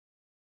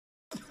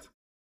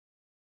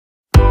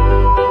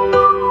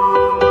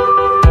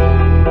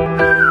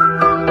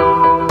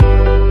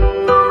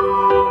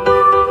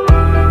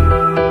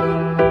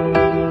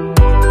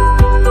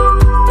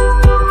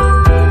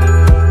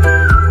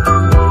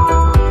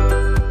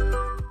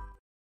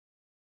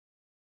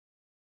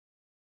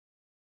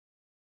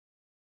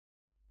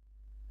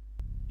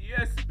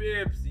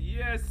babes,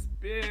 yes,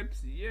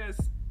 babes, yes,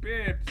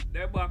 babes.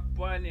 They're back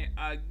on it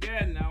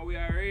again, and we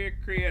are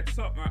recreate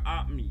something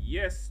happened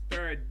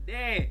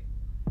yesterday.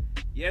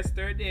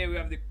 Yesterday, we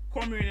have the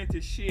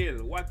Community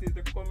Shield. What is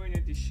the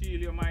Community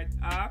Shield, you might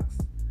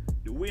ask?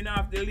 The winner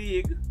of the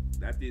league,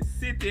 that is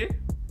City,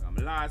 from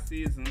last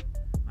season,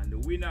 and the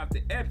winner of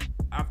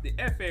the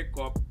FA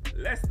Cup,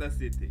 Leicester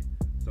City.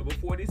 So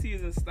before the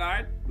season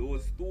starts,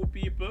 those two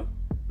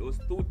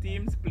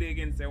teams play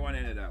against one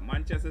another.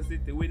 Manchester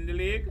City win the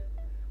league,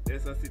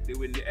 Leicester City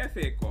win the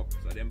FA Cup.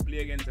 So them play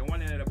against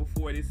one another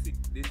before the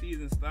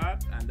season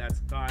starts, and that's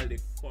called the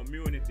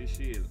Community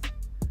Shield.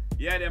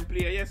 Yeah, them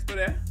play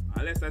yesterday,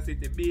 and Leicester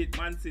City beat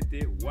Man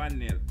City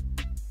 1-0.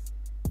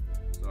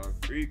 So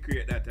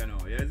recreate that now,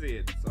 you see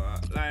it? So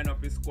line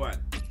up the squad.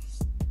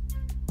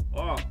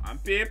 Oh,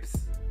 and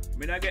peeps,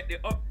 me not get the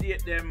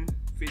update them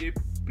for the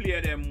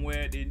play them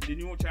where the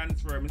new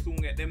transfer, me soon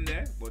get them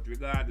there, but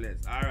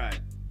regardless, alright.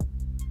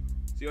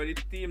 See how the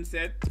team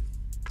said,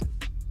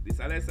 this is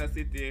Leicester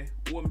City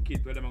home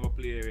kit where them going to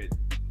play with.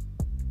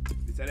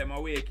 This is them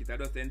away kit, I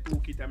just send 2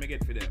 kits I may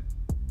get for them.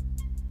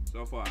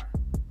 So far.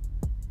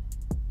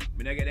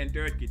 Me not get them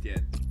 3rd kit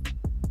yet.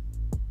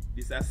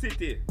 This is a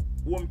City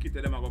home kit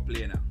where them going to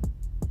play now.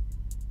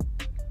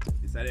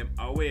 This is them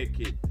away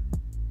kit.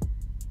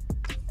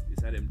 This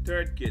is them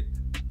 3rd kit.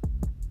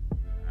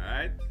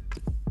 Alright?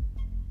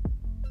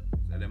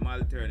 So them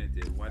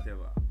alternative,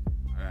 whatever.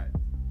 Alright.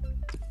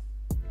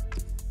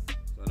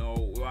 So now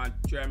we want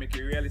to try to make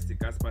it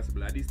realistic as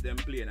possible. At least them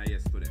playing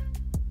yesterday.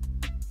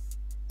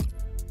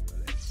 So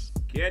let's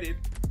get it.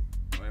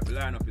 We have to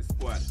line up the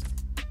squad.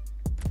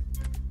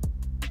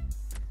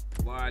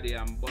 Vardy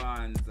and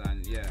Barnes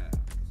and yeah.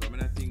 So I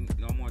don't think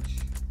no much.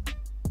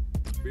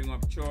 Bring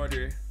up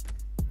Chaudhry.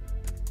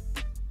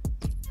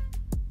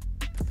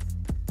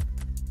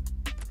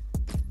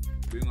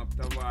 Bring up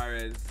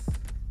Tavares.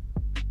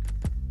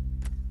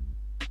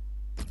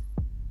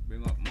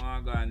 Bring up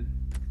Morgan.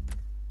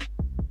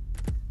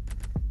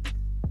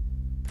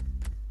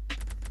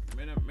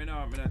 Me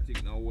not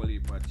think no whole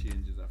heap of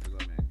changes I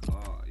figure make.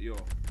 Oh, yo.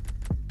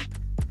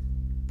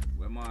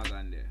 Where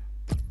Morgan there?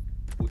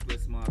 Put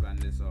West Morgan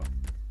there, so.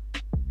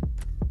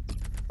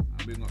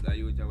 And bring up the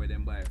youth where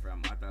them buy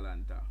from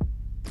Atalanta.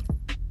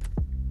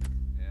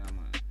 Yeah,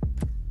 man.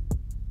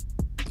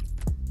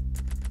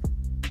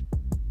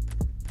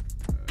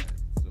 Alright,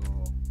 so.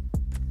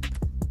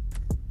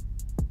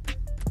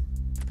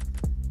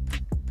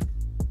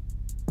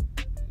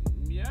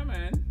 Yeah,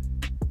 man.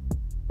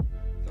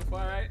 So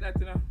far, right, that,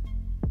 you know.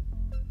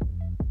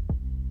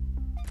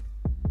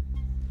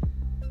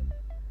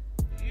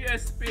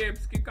 Yes,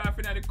 babes, kick off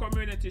in the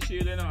Community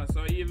Shield, you know.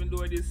 So even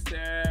though this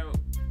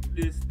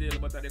deal,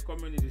 but at the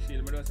Community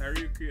Shield, I just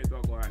recreate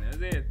what go on,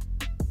 is it?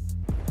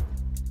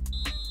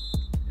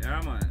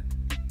 Yeah, man.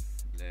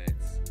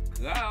 Let's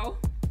go.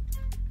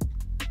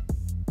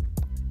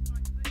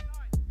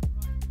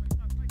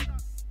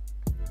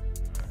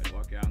 Alright,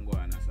 what can go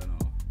on, so now?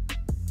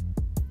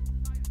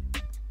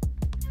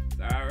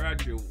 So,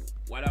 Roger,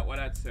 what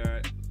that,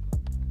 sir?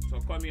 So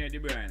come here, De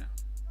Bruyne.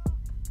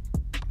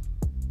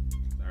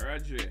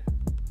 Rodri.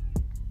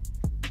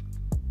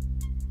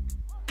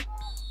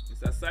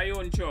 It's a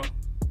Sayoncho.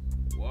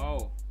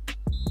 Wow.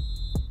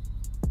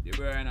 De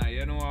Bruyne,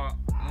 you know what?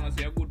 I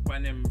see a good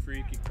pan them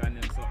free kick and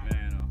them something,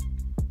 you know.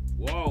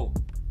 Wow.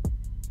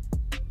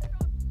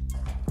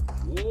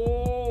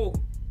 Whoa.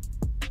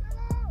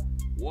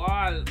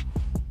 Wow.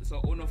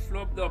 So uno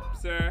flopped up,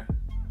 sir.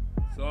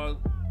 So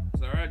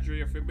Rodri,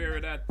 you have bury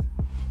that.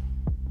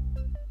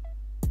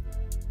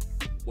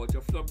 But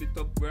you flop it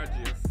up,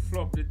 Rodri. You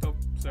flop it up,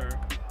 sir.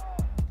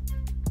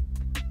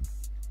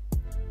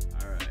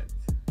 Alright.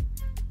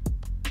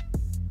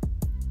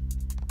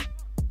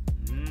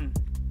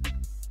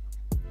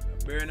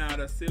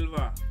 Bernardo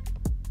Silva.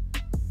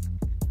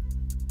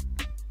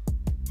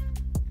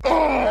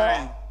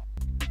 Oh!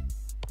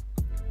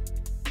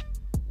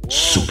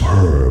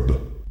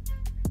 Superb.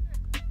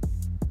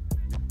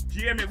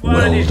 Jamie Vardy.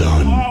 Well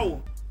done.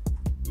 Wow.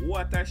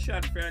 What a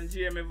shot from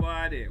Jamie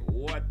Vardy.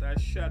 What a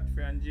shot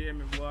from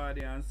Jamie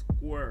Vardy and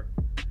score.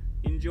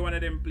 Enjoy one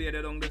of them play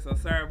that down there, so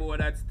sorry about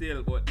that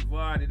still, but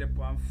Vardy they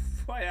on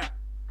fire.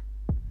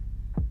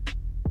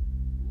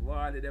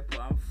 Vardy they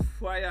on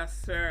fire,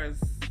 sirs.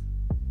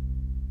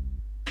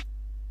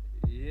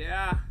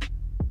 Yeah.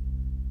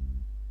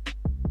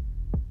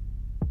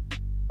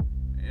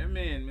 You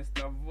mean,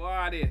 Mr.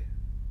 Vardy?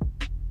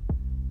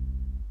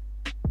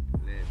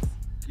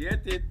 Let's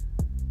get it.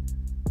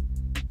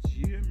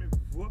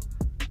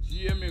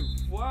 Jamie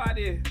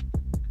Vardy.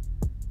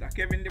 That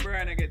Kevin De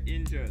Bruyne get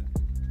injured.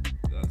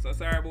 So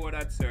sorry about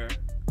that, sir.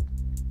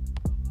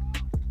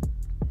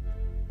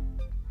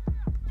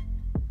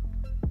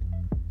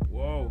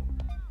 Whoa.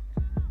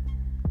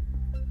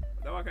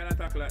 What kind of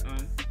tackle that,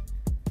 man?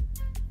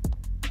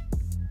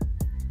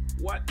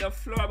 What the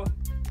flub?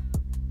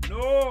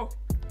 No!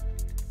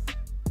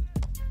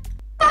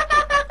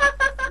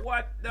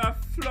 What the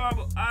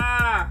flub?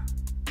 Ah!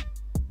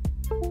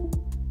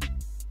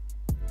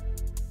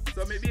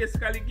 So me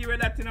basically give you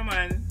that, you know,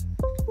 man.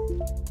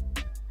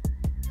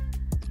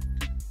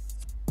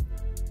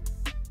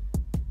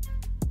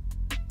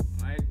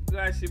 My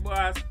gosh,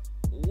 boss.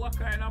 What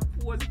kind of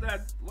pose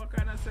that? What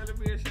kind of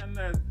celebration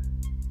that?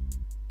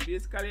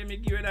 Basically, me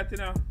give you that, you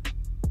know.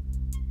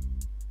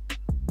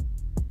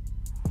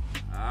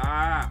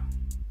 Ah.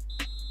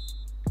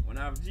 When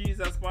I have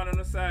Jesus on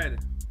the side.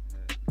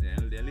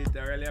 They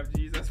literally have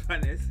Jesus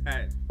on the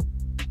side.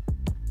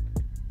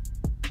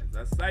 It's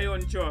a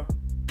Sayoncho.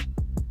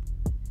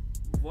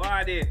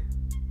 Vade.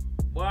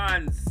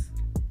 Bonds.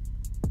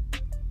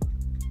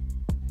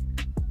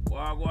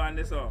 What go on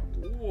this up?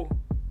 Ooh.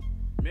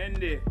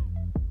 Mendy.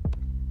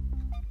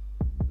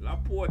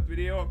 Laporte with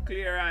the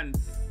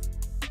clearance.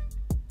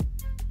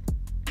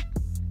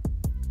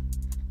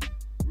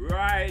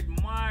 Right,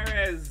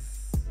 Mahrez.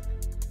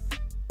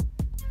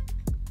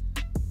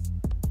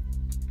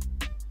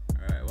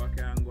 Alright, what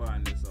can go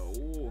on this?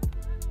 Ooh.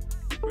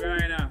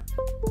 Brian.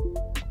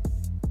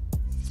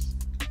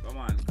 Come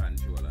on,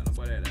 controller.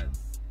 Nobody that.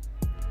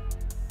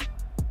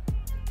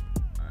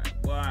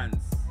 Alright,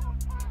 Barnes.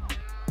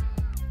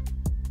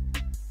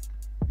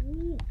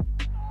 Ooh.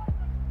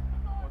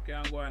 What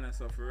can go on this?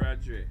 For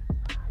Rodri.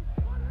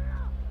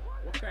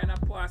 What kind of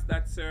pass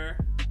that, sir?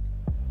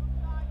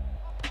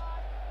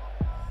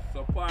 So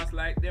pass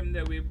like them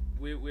there we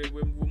much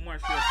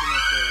work,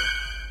 sir.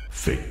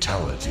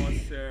 Fatality. No,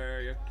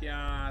 sir, you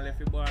can't left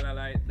the ball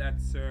like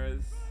that,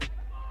 sirs.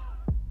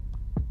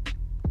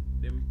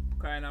 Them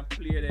kind of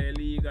play the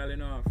illegal, you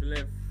know. If you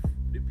left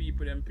the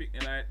people them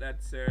picking like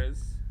that,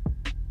 sirs.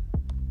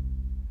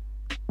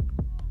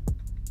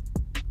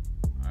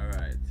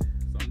 Alright.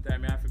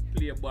 Sometimes you have to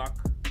play back.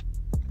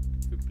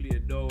 To play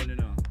down, you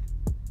know.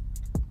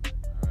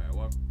 Alright,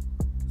 what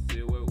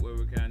see what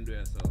we can do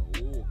here, so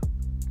ooh.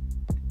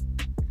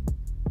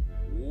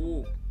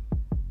 Ooh.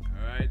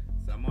 Alright,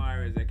 so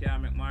Mahrez, you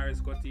can't make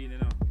Mahrez cut in, you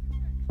know.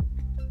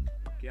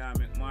 You can't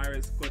make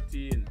Mahrez cut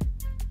in.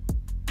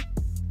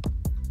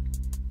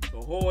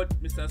 So hold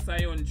Mr.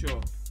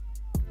 Sayoncho.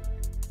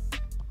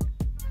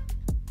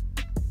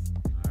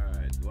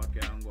 Alright, what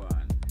can go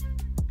on?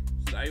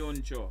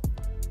 Sayoncho.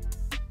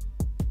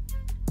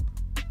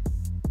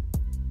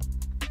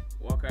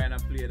 What kind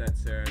of play that,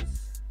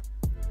 sirs?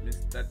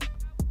 Mr.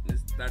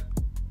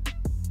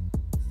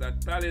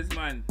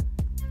 Talisman.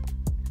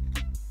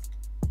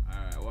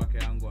 Alright, what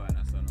can go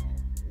on? So now.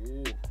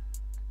 Ooh.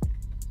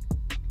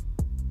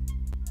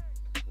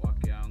 What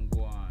can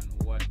go on?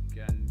 What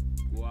can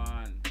go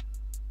on?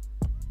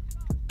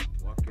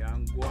 What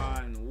can go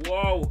on?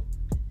 Whoa!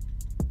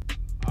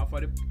 Off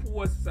of the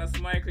post, as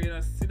Michael, you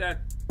know, see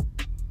that?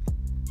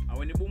 And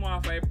when you boom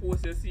off of the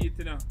post, you see it,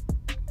 you know.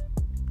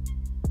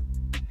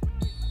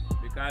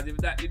 Because if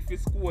that did for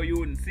score, you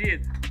wouldn't see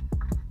it.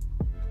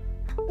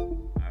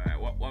 Alright,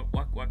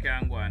 what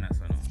can go on?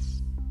 So now.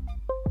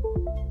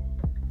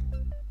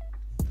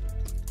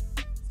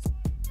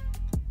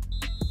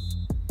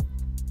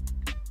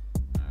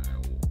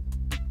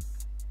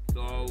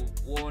 So,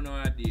 what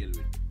I deal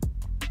with?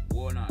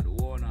 Warnado.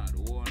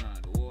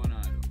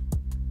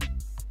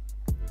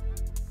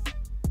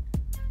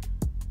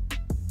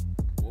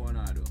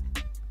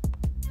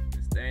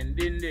 Mr.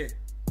 Ndinde.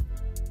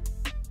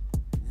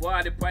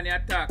 Vardy upon the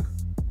attack.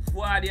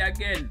 Vardy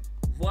again.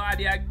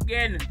 Vardy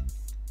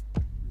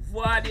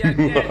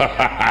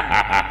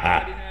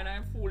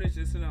no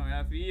foolishness, you know. You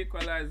have to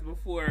equalize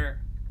before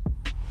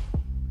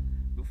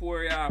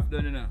you have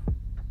done, you know.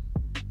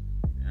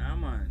 Yeah,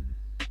 man.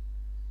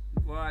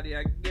 Vardy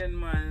again,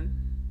 man.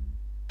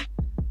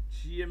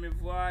 Jamie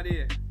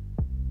Vardy.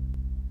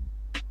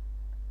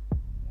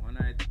 One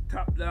of the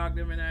top dog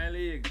them in our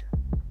league.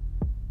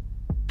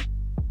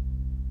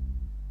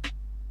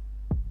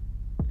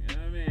 You know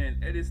what I mean?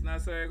 Edison,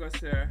 that's how you go,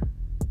 sir.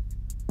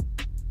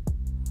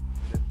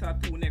 The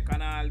tattoo neck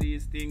and all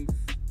these things.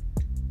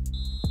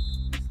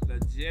 Mr.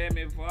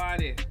 Jamie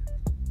Vardy.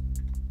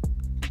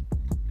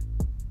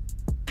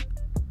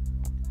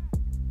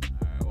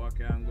 Alright, what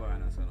can go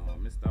on? So now,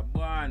 Mr.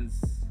 Barnes.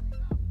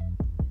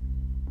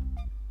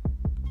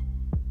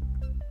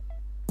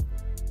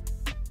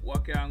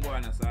 What can go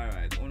on? So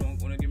alright,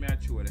 wanna give me a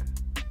chew there.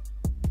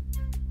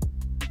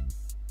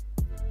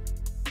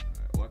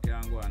 Alright, what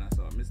can go on?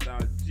 So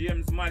Mr.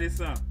 James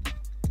Madison.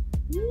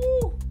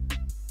 Woo!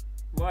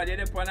 Boy,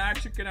 they're up on our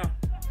chicken now.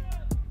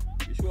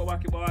 You show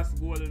back your boss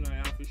goal, you know. You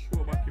have to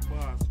show back your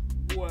boss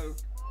goal. You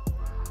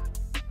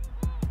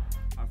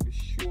have to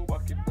show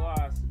back your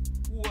boss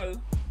goal.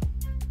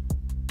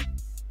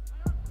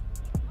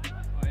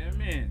 What you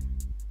mean?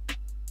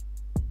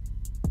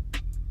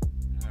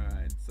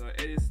 Alright, so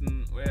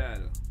Edison,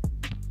 well,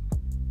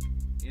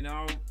 you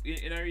know,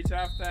 reach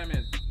half time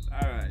yet.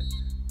 Alright.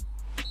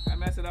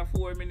 I said that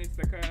 4 minutes,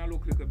 that kind of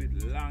look like a bit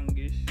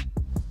longish.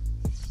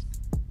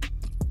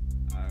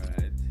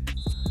 Alright.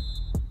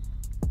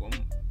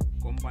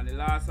 Come on the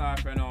last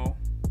half, you know.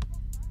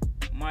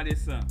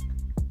 Madison.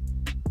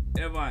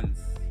 Evans.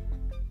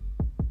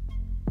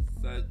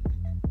 So,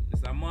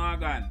 Mr.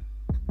 Morgan.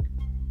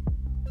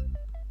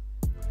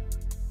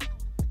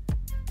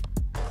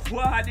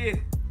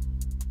 Vardy.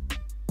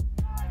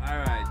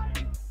 Alright.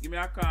 Give Give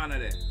me a corner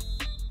there.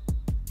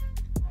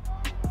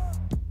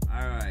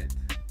 Alright.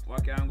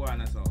 What can go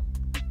on so?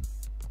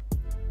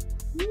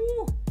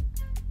 Woo!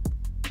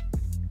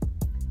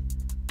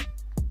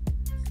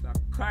 It's the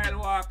Kyle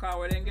Walker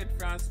we didn't get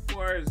from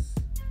Spurs.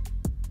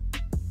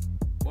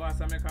 Boss,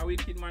 I make a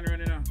wicked man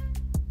running now.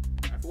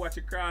 I have to watch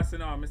it crossing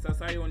now. Mr.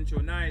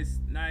 Sayoncho, nice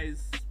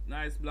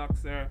block,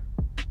 sir.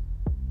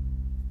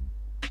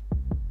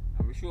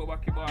 I'm sure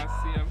back your boss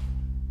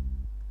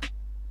save.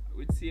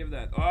 We'd save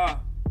that.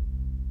 Oh!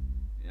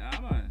 Yeah,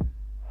 man.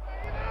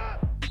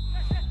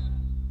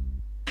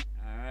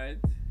 Alright.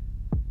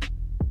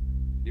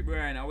 De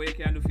Bruyne, now what you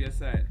can do for your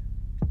side?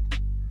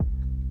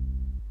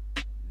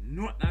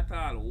 Not at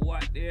all.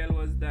 What the hell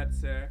was that,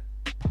 sir?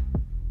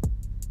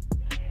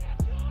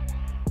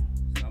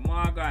 So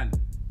Morgan.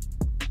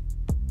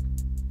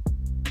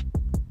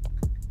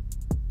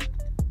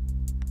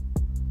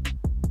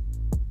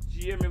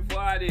 Jamie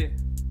Vardy.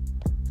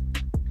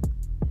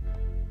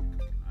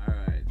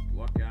 Alright,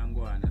 what can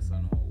go on this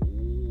one now?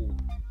 Ooh.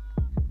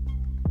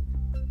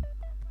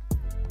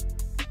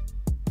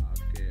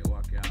 Okay,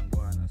 what can go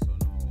on this one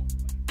now?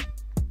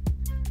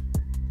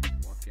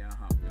 What can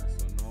happen this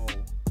one now?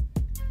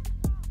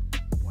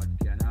 What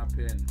can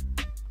happen?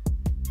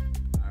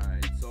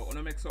 Alright, so I'm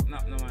gonna make something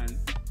up now, man.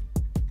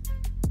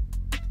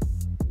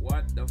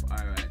 What the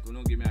alright, we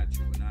don't give me a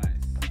chew.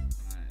 Nice.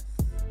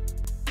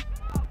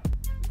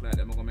 Look like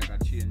them gonna make a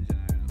change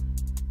now, you know.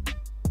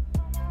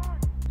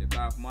 Take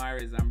off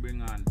Mahrez and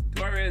bring on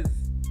Torres.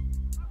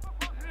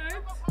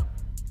 Alright.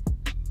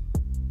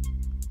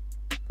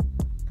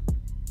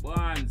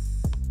 Bonds.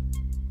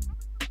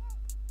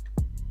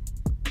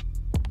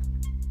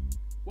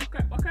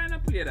 What kind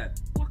of play that?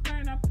 What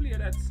kind of play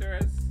that,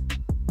 sirs?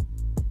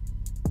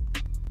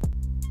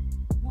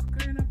 What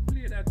kind of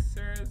play that,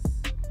 sirs?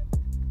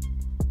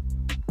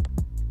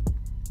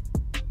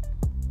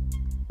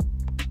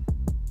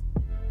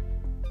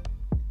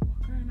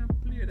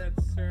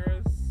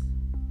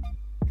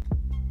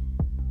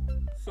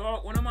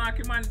 So, wanna mark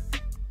him man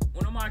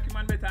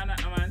better than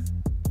that, man.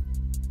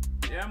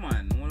 Yeah,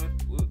 man.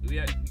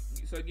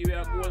 So give you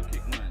a goal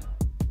kick, man.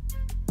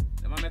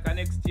 Then make an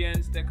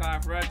exchange, take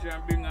off Roger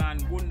and bring on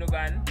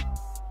Gundogan.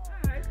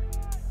 Alright.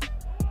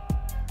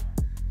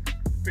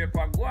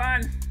 Paper go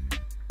on.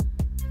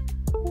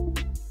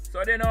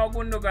 So they know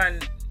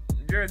Gundogan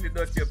jersey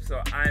dirty up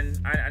so and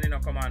you know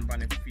come on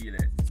and feel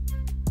it.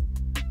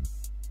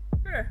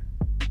 Yeah.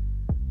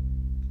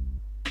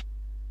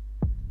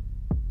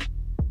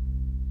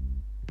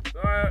 So,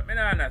 I don't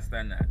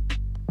understand that.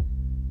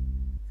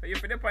 So, you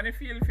put up on the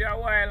field for a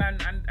while and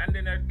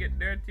then you get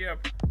dirty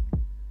up.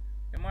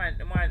 The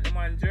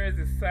man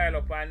jersey style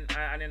up and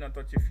you don't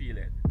touch your feel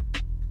it.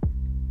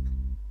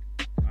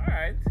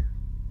 Alright.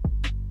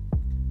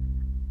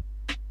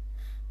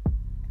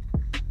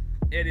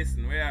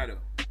 Edison, where are you?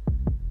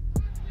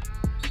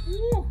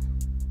 Woo!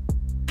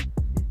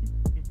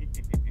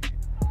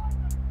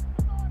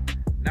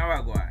 Now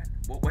I go on.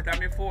 But I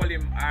may fall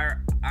him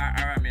or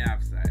I may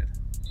offside.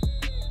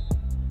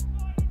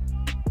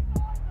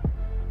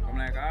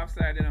 Like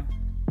offside, you know.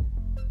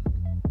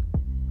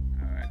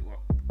 Alright,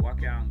 what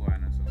can go on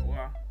so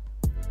what?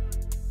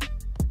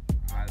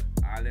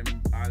 All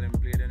them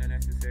play the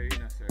necessary, you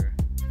know, sir.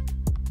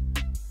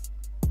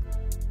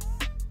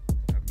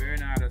 The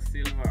Bernardo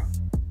Silva.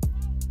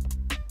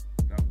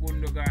 The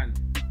Gundogan.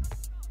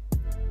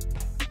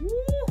 Woo!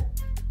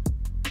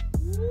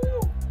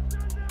 Woo!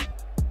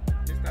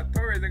 Mr.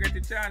 Torres, I get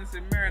the chance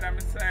to murder my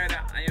side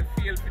and you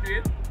feel for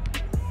it.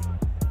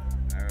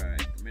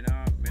 Alright, me no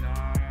know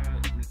how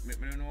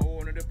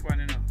to the pan,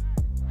 you know.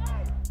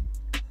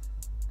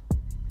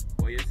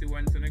 But you see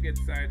once you get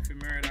side for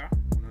murder,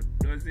 you know,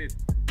 does it.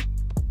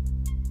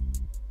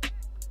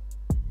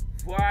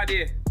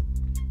 Vardy,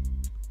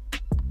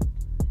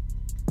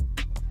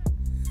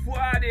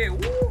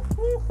 woo,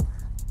 woo,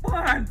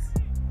 Bonds,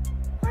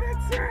 what that,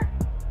 sir?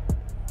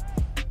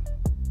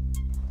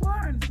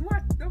 Bonds,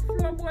 what the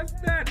flop was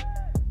that?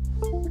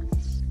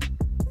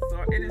 So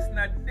it is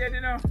not dead,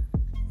 you know.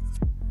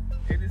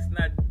 It is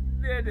not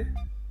dead.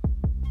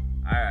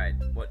 Alright,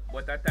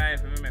 but a time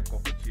for me make a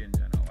couple change,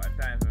 you know. A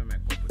time for me make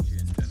a couple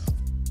change, you know.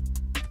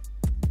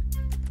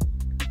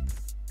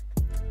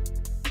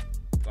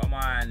 Come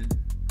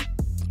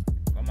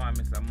on,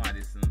 Mr.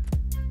 Madison.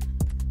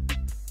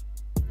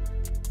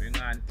 Bring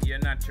on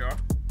Ian Nacho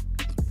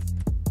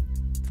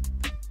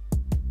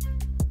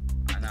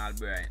and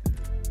Albright.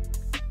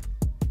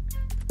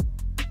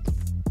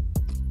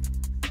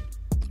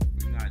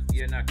 Bring on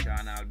Ian Nacho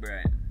and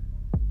Albright.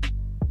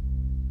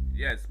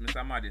 Yes,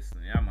 Mr.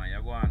 Madison, yeah man,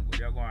 you're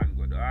going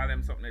good. All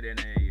them something there in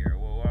the year.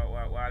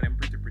 All them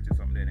pretty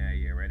something there in the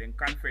year, right? Then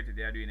confetti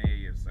they are doing in the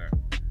year, sir.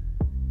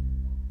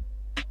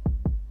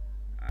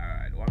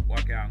 Alright,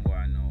 what can go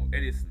on now?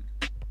 Edison.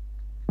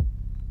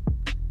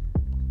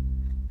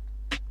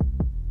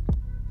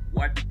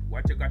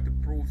 What you got to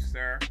prove,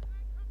 sir?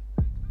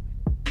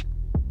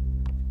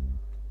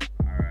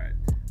 Alright.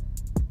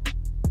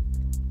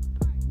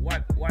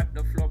 What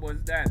the flop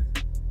was that?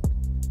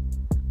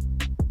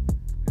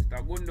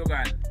 Mr.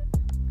 Gundogan.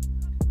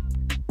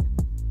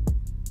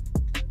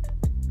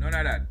 None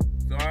of that.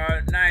 So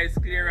nice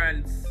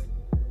clearance.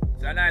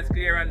 It's a nice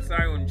clearance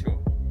around you.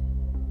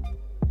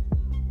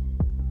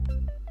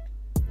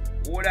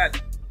 Who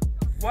that?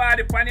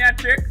 Vardy pan your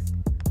trick?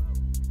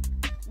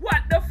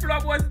 What the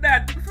flop was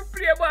that? If you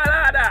play ball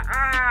harder.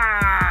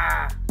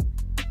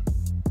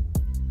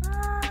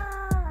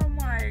 Oh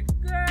my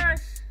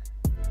gosh.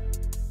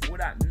 Who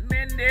that?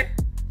 Mendy?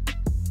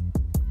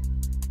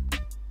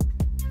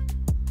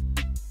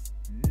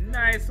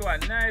 Nice one,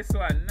 nice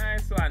one,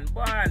 nice one.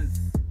 Barnes.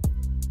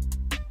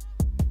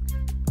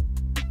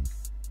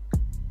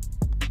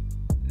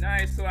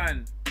 Nice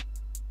one.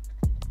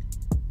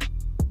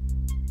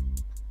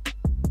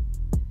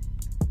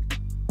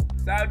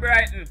 Sal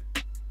Brighton.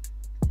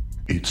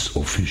 It's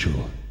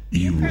official.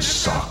 You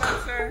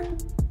suck.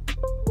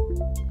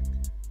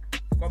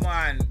 Come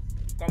on,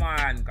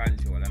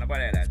 control. And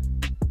about that.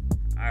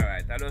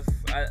 Alright,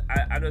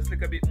 I just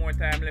take a bit more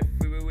time left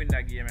if we win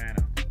that game, you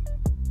know.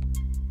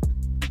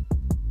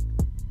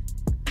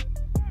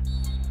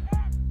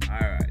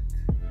 Alright.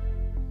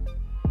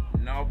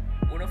 Now,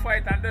 we don't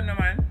fight and done,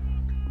 man.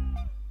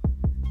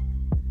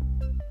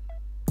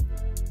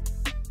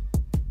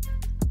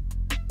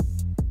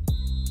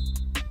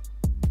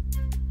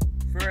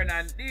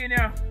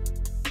 Fernandinho.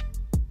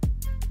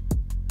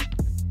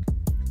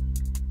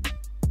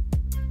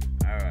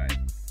 Alright.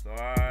 So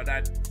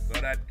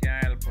that can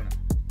help you now.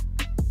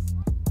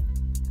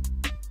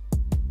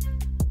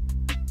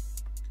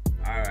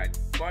 Alright.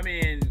 Come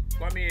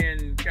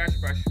in, Cash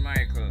Bash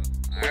Michael.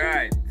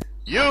 Alright.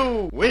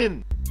 You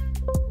win.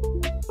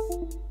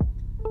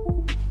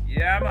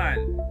 Yeah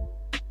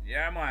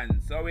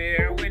man. So we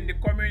win the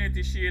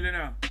community shield, you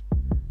know.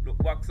 Look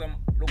back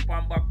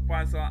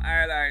on some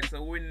highlights.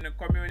 So win the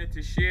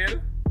community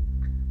shield.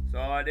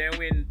 So they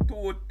win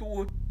two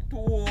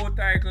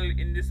titles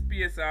in the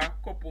space of a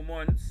couple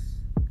months.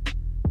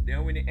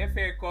 Then win the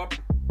FA Cup.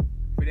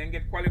 We then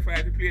get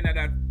qualified to play in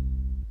that.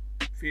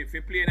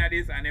 For playing at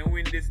this and then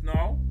win this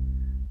now.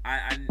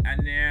 And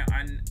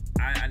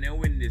then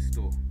win this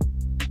too.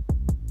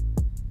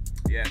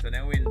 Yeah, so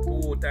they win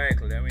two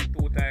titles.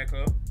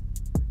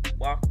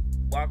 Back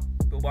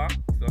to back.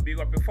 So big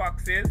up the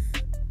Foxes.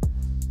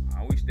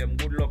 I wish them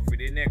good luck for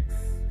the next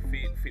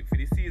for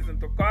the season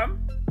to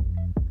come.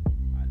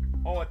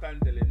 And out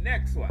until the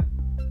next one.